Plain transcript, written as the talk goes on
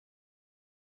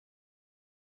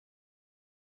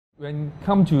When it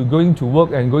comes to going to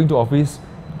work and going to office,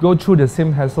 go through the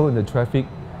same hassle in the traffic,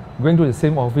 going to the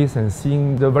same office and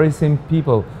seeing the very same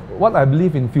people. What I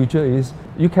believe in future is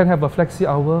you can have a flexi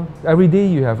hour. Every day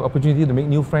you have opportunity to make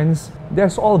new friends.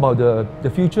 That's all about the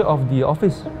future of the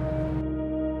office.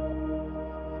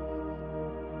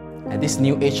 At this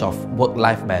new age of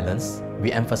work-life balance,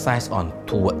 we emphasize on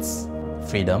two words: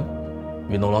 freedom.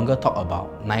 We no longer talk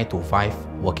about 9 to 5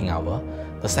 working hour.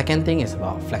 The second thing is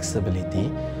about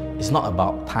flexibility. It's not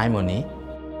about time only,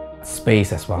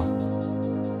 space as well.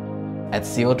 At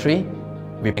CO3,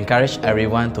 we encourage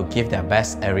everyone to give their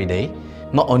best every day,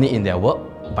 not only in their work,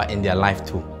 but in their life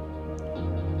too.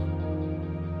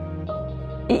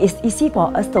 It is easy for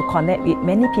us to connect with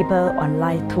many people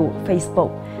online through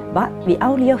Facebook, but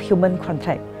without real human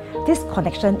contact, this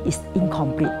connection is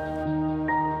incomplete.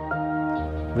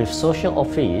 With social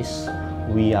office,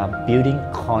 we are building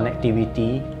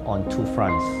connectivity on two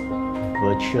fronts,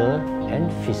 virtual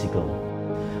and physical.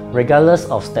 Regardless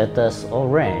of status or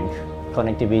rank,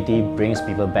 connectivity brings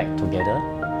people back together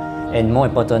and, more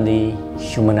importantly,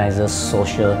 humanizes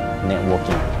social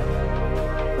networking.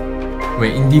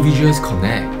 When individuals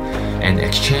connect, an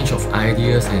exchange of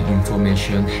ideas and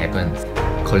information happens.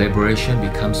 Collaboration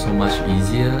becomes so much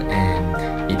easier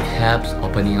and it helps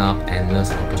opening up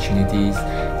endless opportunities.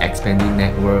 Expanding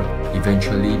network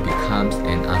eventually becomes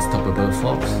an unstoppable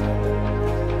force.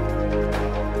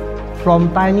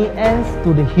 From tiny ants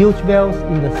to the huge whales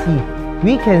in the sea,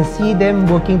 we can see them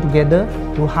working together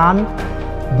to hunt,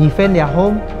 defend their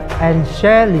home, and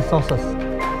share resources.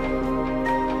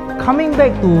 Coming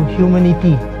back to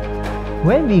humanity,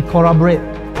 when we collaborate,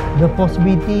 the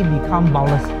possibility becomes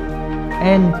boundless.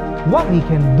 And what we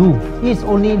can do is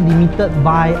only limited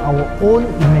by our own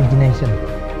imagination.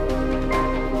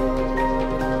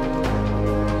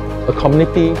 A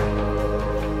community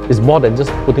is more than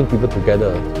just putting people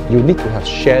together. You need to have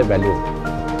shared value.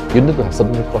 You need to have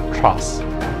something called trust.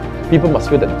 People must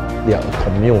feel that they are a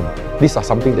commune. These are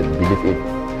something that they believe in.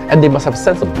 And they must have a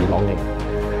sense of belonging.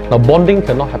 Now, bonding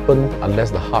cannot happen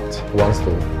unless the heart wants to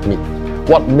meet.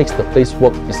 What makes the place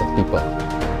work is the people.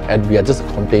 And we are just a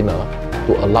container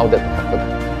to allow that to happen.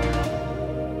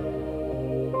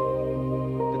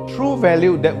 The true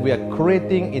value that we are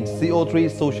creating in CO3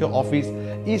 Social Office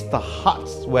is the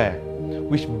hardware,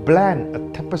 which blend a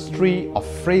tapestry of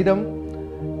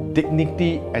freedom,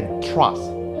 dignity and trust.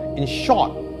 In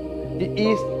short, it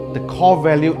is the core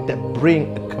value that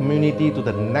bring a community to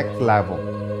the next level.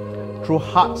 Through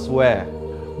hardware,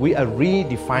 we are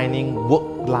redefining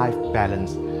work-life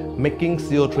balance, making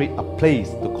CO3 a place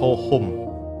to call home.